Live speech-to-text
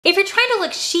If you're trying to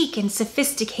look chic and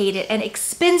sophisticated and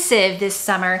expensive this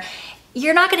summer,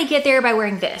 you're not gonna get there by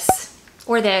wearing this,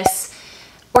 or this,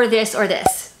 or this, or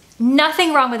this.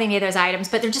 Nothing wrong with any of those items,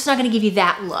 but they're just not gonna give you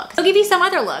that look. They'll give you some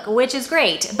other look, which is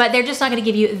great, but they're just not gonna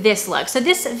give you this look. So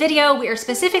this video, we are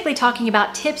specifically talking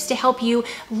about tips to help you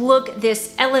look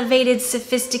this elevated,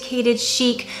 sophisticated,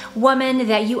 chic woman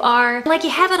that you are, like you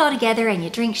have it all together and you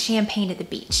drink champagne at the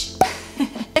beach.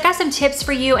 I got some tips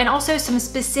for you and also some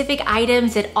specific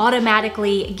items that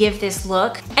automatically give this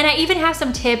look. And I even have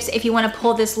some tips if you want to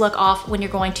pull this look off when you're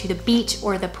going to the beach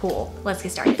or the pool. Let's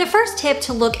get started. The first tip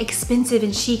to look expensive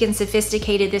and chic and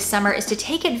sophisticated this summer is to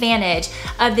take advantage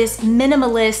of this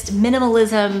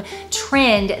minimalism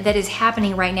trend that is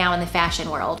happening right now in the fashion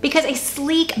world. Because a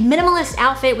sleek, minimalist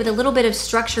outfit with a little bit of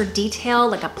structured detail,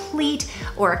 like a pleat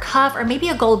or a cuff or maybe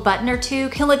a gold button or two,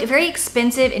 can look very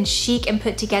expensive and chic and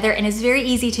put together, and is very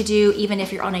easy to do even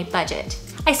if you're on a budget.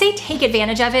 I say take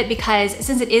advantage of it because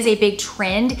since it is a big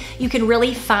trend, you can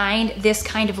really find this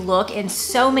kind of look in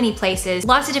so many places,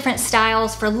 lots of different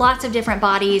styles for lots of different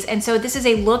bodies. And so this is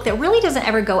a look that really doesn't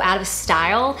ever go out of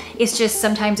style. It's just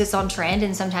sometimes it's on trend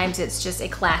and sometimes it's just a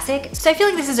classic. So I feel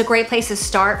like this is a great place to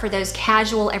start for those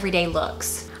casual everyday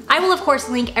looks. I will of course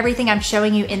link everything I'm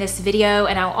showing you in this video,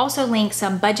 and I'll also link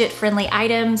some budget-friendly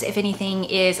items if anything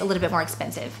is a little bit more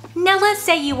expensive. Now let's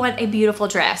say you want a beautiful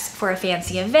dress for a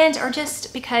fancy event, or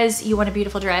just because you want a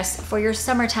beautiful dress for your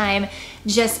summertime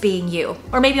just being you,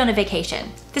 or maybe on a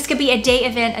vacation. This could be a day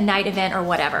event, a night event, or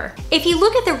whatever. If you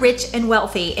look at the rich and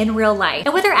wealthy in real life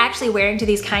and what they're actually wearing to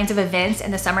these kinds of events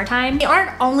in the summertime, they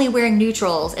aren't only wearing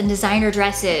neutrals and designer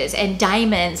dresses and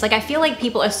diamonds like I feel like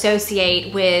people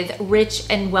associate with rich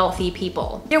and wealthy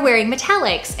people. They're wearing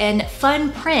metallics and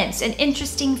fun prints and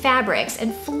interesting fabrics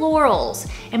and florals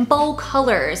and bold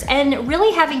colors and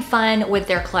really having fun with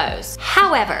their clothes.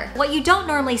 However, what you don't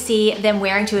normally see them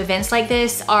wearing to events like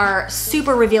this are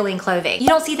super revealing clothing. You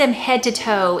don't see them head to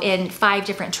toe in 5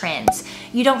 different trends.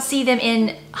 You don't see them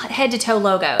in head to toe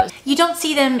logos. You don't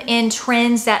see them in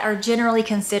trends that are generally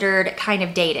considered kind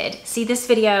of dated. See this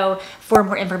video for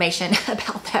more information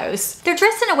about those. They're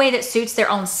dressed in a way that suits their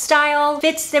own style,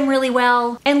 fits them really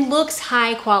well, and looks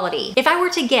high quality. If I were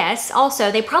to guess,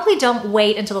 also, they probably don't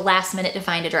wait until the last minute to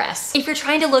find a dress. If you're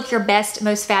trying to look your best,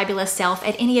 most fabulous self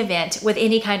at any event with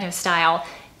any kind of style,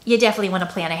 you definitely want to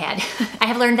plan ahead. I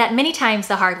have learned that many times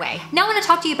the hard way. Now I want to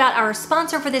talk to you about our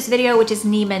sponsor for this video, which is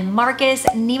Neiman Marcus.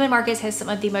 Neiman Marcus has some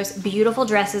of the most beautiful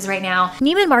dresses right now.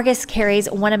 Neiman Marcus carries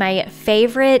one of my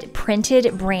favorite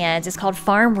printed brands. It's called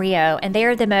Farm Rio, and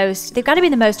they've got to be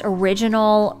the most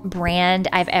original brand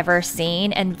I've ever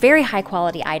seen, and very high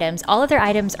quality items. All of their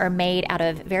items are made out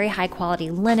of very high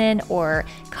quality linen or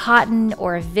cotton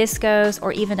or viscose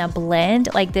or even a blend.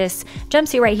 Like this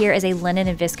jumpsuit right here is a linen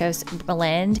and viscose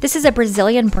blend. This is a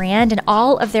Brazilian brand, and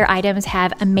all of their items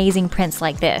have amazing prints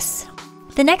like this.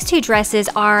 The next 2 dresses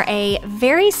are a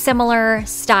very similar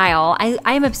style. I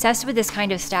am obsessed with this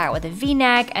kind of style with a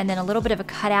V-neck and then a little bit of a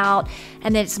cutout,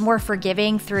 and then it's more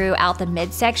forgiving throughout the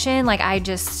midsection. Like I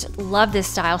just love this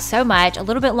style so much. A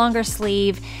little bit longer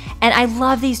sleeve, and I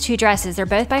love these 2 dresses. They're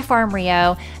both by Farm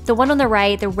Rio. The one on the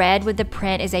right, the red with the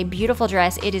print, is a beautiful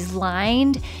dress. It is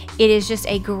lined. It is just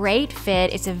a great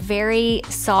fit. It's a very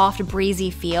soft, breezy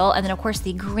feel. And then of course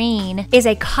the green is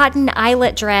a cotton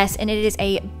eyelet dress, and it is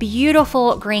a beautiful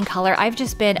green color. I've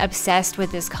just been obsessed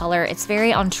with this color. It's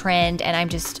very on trend, and I'm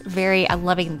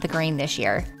loving the green this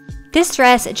year. This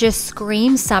dress just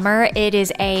screams summer. It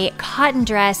is a cotton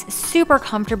dress, super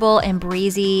comfortable and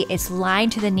breezy. It's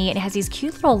lined to the knee and it has these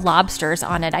cute little lobsters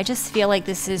on it. I just feel like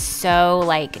this is so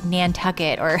like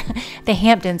Nantucket or the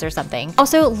Hamptons or something.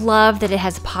 Also love that it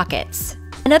has pockets.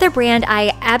 Another brand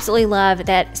I absolutely love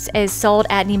that is sold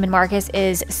at Neiman Marcus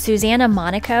is Susanna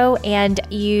Monaco, and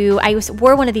I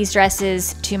wore one of these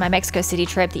dresses to my Mexico City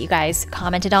trip that you guys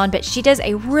commented on, but she does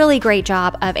a really great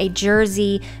job of a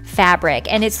jersey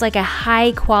fabric, and it's like a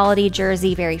high quality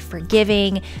jersey, very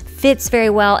forgiving, fits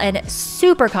very well, and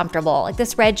super comfortable. Like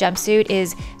this red jumpsuit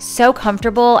is so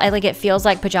comfortable. It feels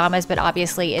like pajamas, but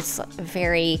obviously it's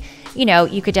very,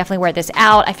 you could definitely wear this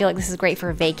out. I feel like this is great for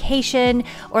a vacation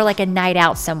or like a night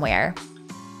out somewhere.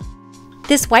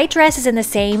 This white dress is in the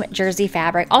same jersey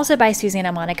fabric, also by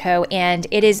Susanna Monaco, and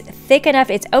it is thick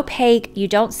enough, it's opaque, you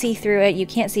don't see through it, you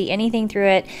can't see anything through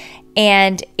it,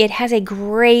 and it has a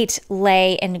great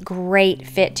lay and great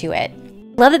fit to it.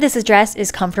 Love that this dress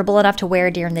is comfortable enough to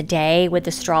wear during the day with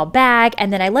the straw bag,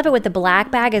 and then I love it with the black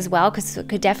bag as well because it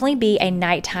could definitely be a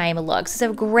nighttime look. So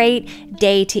it's a great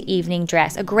day to evening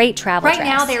dress, a great travel dress. Right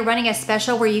now they're running a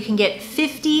special where you can get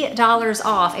 $50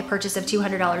 off a purchase of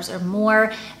 $200 or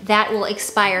more. That will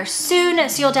expire soon,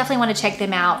 so you'll definitely want to check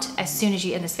them out as soon as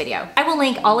you end this video. I will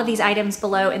link all of these items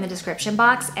below in the description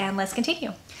box, and let's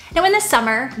continue. Now in the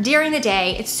summer, during the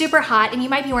day, it's super hot and you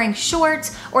might be wearing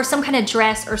shorts or some kind of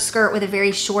dress or skirt with a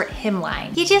very short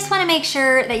hemline. You just wanna make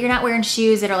sure that you're not wearing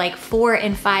shoes that are like 4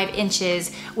 and 5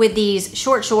 inches with these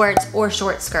short shorts or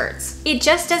short skirts. It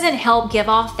just doesn't help give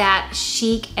off that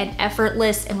chic and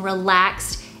effortless and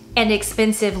relaxed and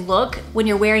expensive look when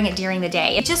you're wearing it during the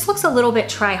day. It just looks a little bit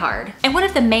try-hard. And one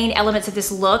of the main elements of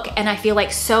this look, and I feel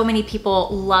like so many people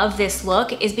love this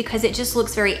look, is because it just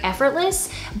looks very effortless,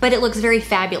 but it looks very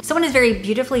fabulous. Someone is very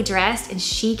beautifully dressed and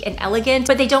chic and elegant,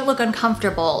 but they don't look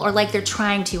uncomfortable or like they're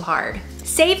trying too hard.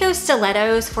 Save those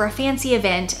stilettos for a fancy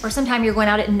event or sometime you're going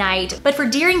out at night, but for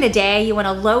during the day, you want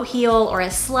a low heel or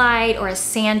a slide or a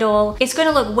sandal. It's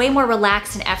gonna look way more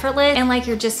relaxed and effortless and like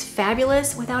you're just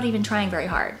fabulous without even trying very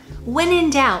hard. When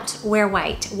in doubt, wear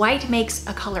white. White makes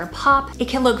a color pop. It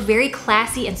can look very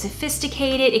classy and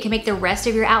sophisticated. It can make the rest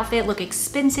of your outfit look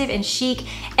expensive and chic,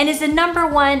 and is the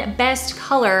 #1 best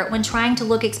color when trying to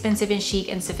look expensive and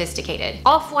chic and sophisticated.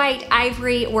 Off-white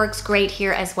ivory works great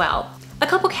here as well. A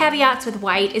couple caveats with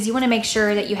white is you wanna make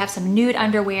sure that you have some nude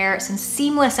underwear, some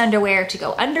seamless underwear to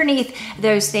go underneath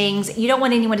those things. You don't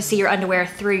want anyone to see your underwear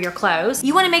through your clothes.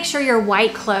 You wanna make sure your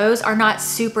white clothes are not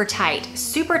super tight.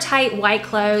 Super tight white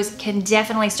clothes can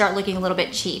definitely start looking a little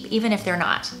bit cheap, even if they're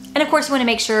not. And of course you wanna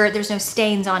make sure there's no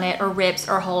stains on it or rips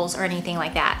or holes or anything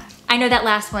like that. I know that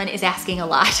last one is asking a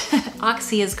lot.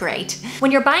 Oxy is great. When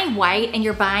you're buying white and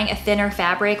you're buying a thinner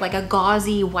fabric, like a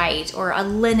gauzy white or a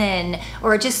linen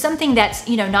or just something that's,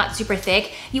 you know, not super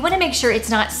thick, you wanna make sure it's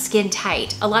not skin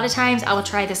tight. A lot of times I will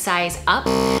try the size up,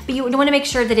 but you wanna make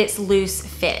sure that it's loose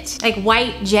fit. Like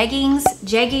white jeggings,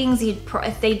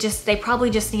 they probably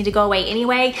just need to go away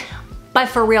anyway, but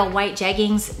for real, white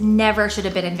jeggings never should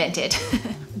have been invented.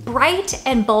 Bright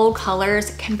and bold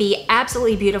colors can be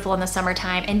absolutely beautiful in the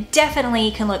summertime and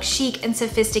definitely can look chic and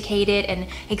sophisticated and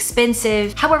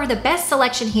expensive. However, the best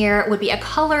selection here would be a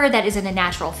color that is in a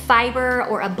natural fiber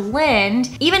or a blend.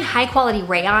 Even high quality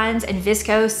rayons and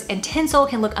viscose and tinsel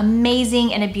can look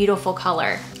amazing in a beautiful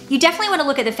color. You definitely want to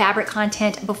look at the fabric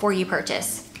content before you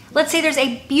purchase. Let's say there's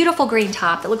a beautiful green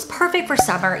top that looks perfect for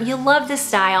summer. You love this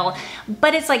style,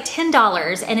 but it's like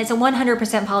 $10 and it's a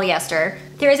 100% polyester.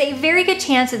 There is a very good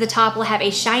chance that the top will have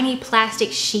a shiny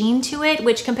plastic sheen to it,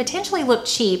 which can potentially look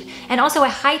cheap, and also a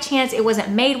high chance it wasn't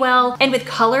made well. And with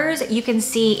colors, you can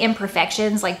see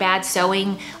imperfections like bad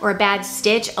sewing or a bad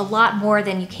stitch a lot more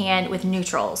than you can with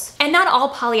neutrals. And not all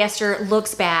polyester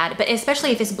looks bad, but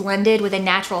especially if it's blended with a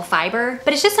natural fiber,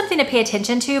 but it's just something to pay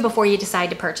attention to before you decide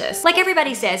to purchase. Like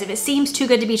everybody says, if it seems too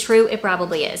good to be true, it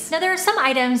probably is. Now there are some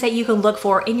items that you can look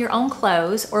for in your own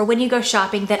clothes or when you go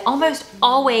shopping that almost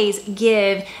always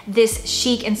give this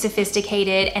chic and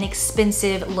sophisticated and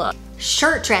expensive look.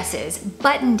 Shirt dresses,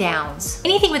 button downs,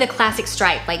 anything with a classic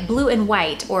stripe like blue and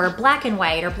white or black and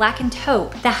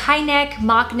taupe, the high neck,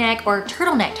 mock neck, or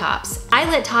turtleneck tops.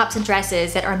 Eyelet tops and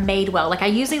dresses that are made well. Like I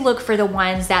usually look for the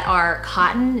ones that are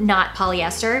cotton, not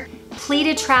polyester.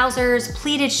 Pleated trousers,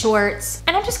 pleated shorts,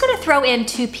 and I'm just gonna throw in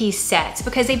 2-piece sets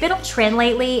because they've been on trend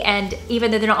lately, and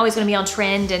even though they're not always gonna be on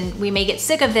trend and we may get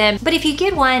sick of them, but if you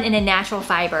get one in a natural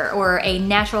fiber or a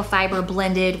natural fiber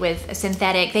blended with a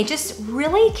synthetic, they just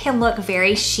really can look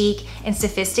very chic and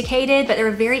sophisticated, but they're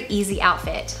a very easy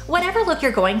outfit. Whatever look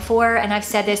you're going for, and I've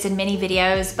said this in many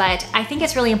videos, but I think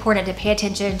it's really important to pay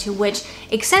attention to which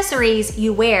accessories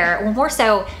you wear. Well, more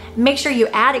so, make sure you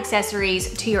add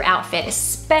accessories to your outfit,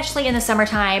 especially in the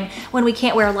summertime when we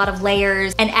can't wear a lot of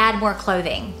layers, and add more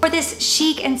clothing. For this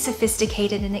chic and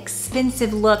sophisticated and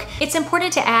expensive look, it's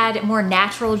important to add more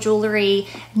natural jewelry,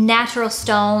 natural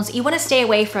stones. You want to stay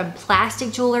away from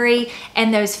plastic jewelry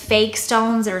and those fake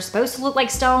stones that are supposed to look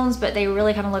like stones, but they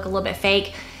really kind of look a little bit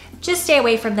fake. Just stay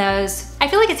away from those. I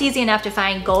feel like it's easy enough to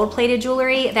find gold-plated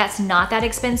jewelry that's not that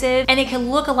expensive, and it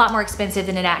can look a lot more expensive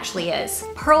than it actually is.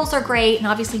 Pearls are great, and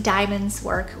obviously diamonds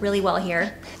work really well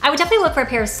here. I would definitely look for a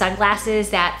pair of sunglasses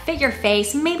that fit your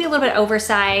face, maybe a little bit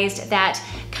oversized, that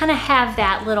kind of have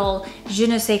that little je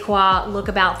ne sais quoi look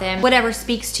about them, whatever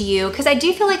speaks to you, because I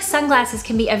do feel like sunglasses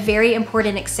can be a very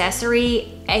important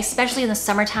accessory, especially in the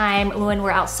summertime when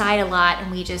we're outside a lot and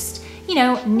we just, you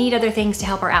know, need other things to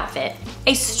help our outfit.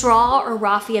 A straw or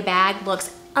raffia bag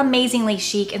looks amazingly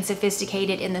chic and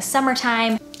sophisticated in the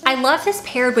summertime. I love this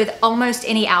paired with almost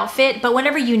any outfit, but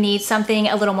whenever you need something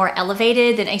a little more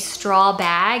elevated than a straw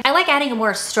bag, I like adding a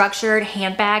more structured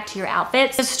handbag to your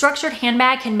outfits. The structured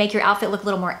handbag can make your outfit look a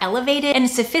little more elevated and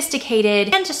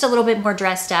sophisticated and just a little bit more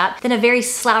dressed up than a very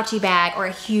slouchy bag or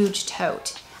a huge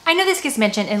tote. I know this gets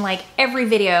mentioned in like every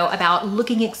video about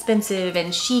looking expensive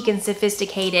and chic and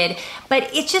sophisticated, but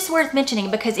it's just worth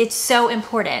mentioning because it's so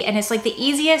important. And it's like the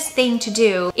easiest thing to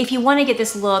do if you want to get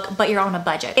this look, but you're on a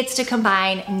budget. It's to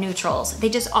combine neutrals. They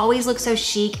just always look so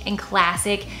chic and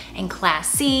classic and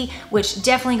classy, which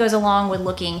definitely goes along with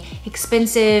looking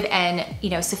expensive and,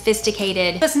 you know,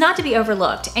 sophisticated. So it's not to be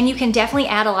overlooked. And you can definitely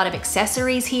add a lot of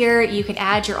accessories here. You can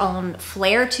add your own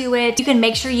flair to it. You can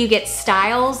make sure you get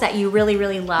styles that you really,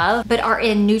 really love, but are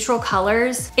in neutral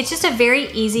colors. It's just a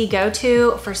very easy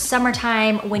go-to for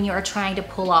summertime when you are trying to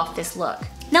pull off this look.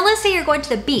 Now let's say you're going to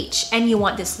the beach and you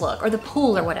want this look, or the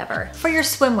pool or whatever. For your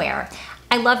swimwear,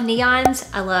 I love neons,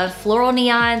 I love floral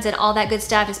neons and all that good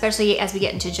stuff, especially as we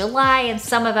get into July, and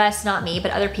some of us, not me,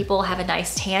 but other people have a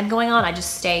nice tan going on. I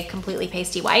just stay completely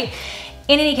pasty white.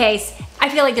 In any case, I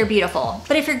feel like they're beautiful.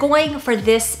 But if you're going for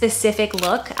this specific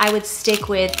look, I would stick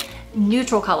with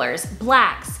neutral colors,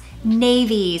 blacks,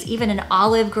 navies, even an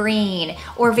olive green,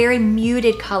 or very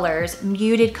muted colors,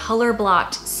 muted color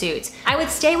blocked suits. I would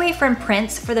stay away from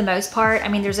prints for the most part. I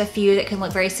mean, there's a few that can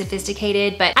look very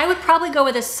sophisticated, but I would probably go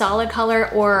with a solid color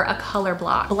or a color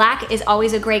block. Black is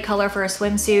always a great color for a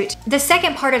swimsuit. The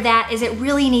second part of that is it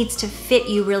really needs to fit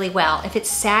you really well. If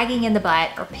it's sagging in the butt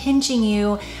or pinching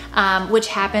you, which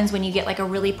happens when you get like a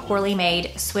really poorly made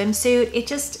swimsuit,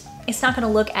 it's not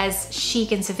gonna look as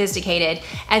chic and sophisticated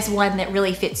as one that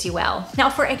really fits you well. Now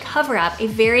for a cover up, a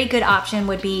very good option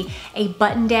would be a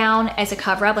button down as a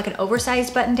cover up, like an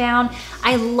oversized button down.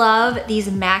 I love these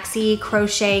maxi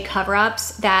crochet cover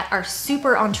ups that are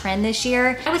super on trend this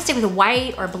year. I would stick with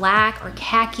white or black or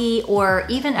khaki, or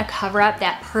even a cover up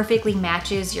that perfectly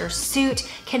matches your suit.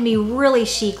 Can be really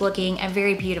chic looking and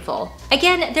very beautiful.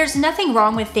 Again, there's nothing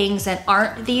wrong with things that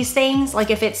aren't these things. Like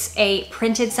if it's a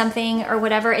printed something or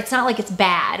whatever, it's not like it's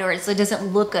bad or it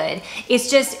doesn't look good. It's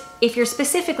just if you're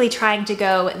specifically trying to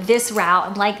go this route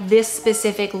and like this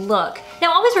specific look.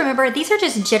 Now always remember, these are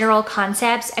just general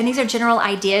concepts and these are general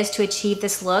ideas to achieve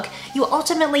this look. You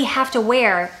ultimately have to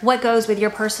wear what goes with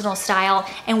your personal style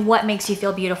and what makes you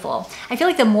feel beautiful. I feel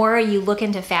like the more you look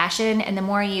into fashion and the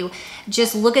more you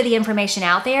just look at the information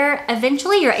out there,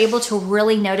 eventually you're able to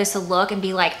really notice a look and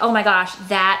be like, oh my gosh,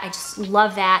 I just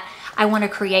love that. I want to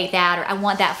create that, or I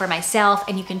want that for myself,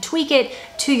 and you can tweak it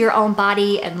to your own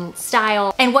body and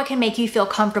style and what can make you feel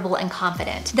comfortable and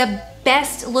confident. The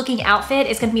best looking outfit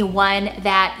is gonna be one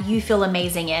that you feel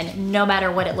amazing in, no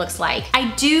matter what it looks like.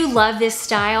 I do love this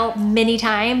style many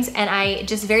times, and I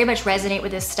just very much resonate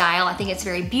with this style. I think it's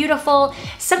very beautiful.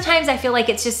 Sometimes I feel like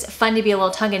it's just fun to be a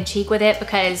little tongue-in-cheek with it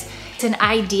because it's an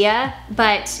idea,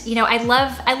 but you know, I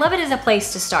love it as a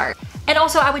place to start. And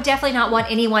also, I would definitely not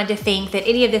want anyone to think that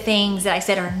any of the things that I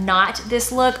said are not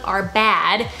this look are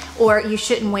bad or you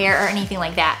shouldn't wear or anything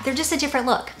like that. They're just a different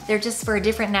look. They're just for a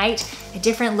different night, a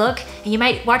different look. And you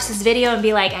might watch this video and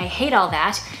be like, I hate all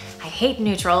that. I hate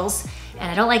neutrals. And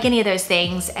I don't like any of those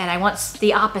things, and I want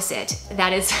the opposite.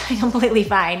 That is completely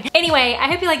fine. Anyway, I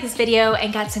hope you liked this video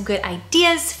and got some good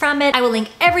ideas from it. I will link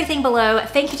everything below.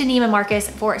 Thank you to Neiman Marcus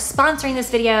for sponsoring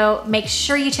this video. Make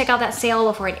sure you check out that sale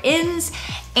before it ends,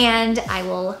 and I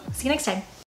will see you next time.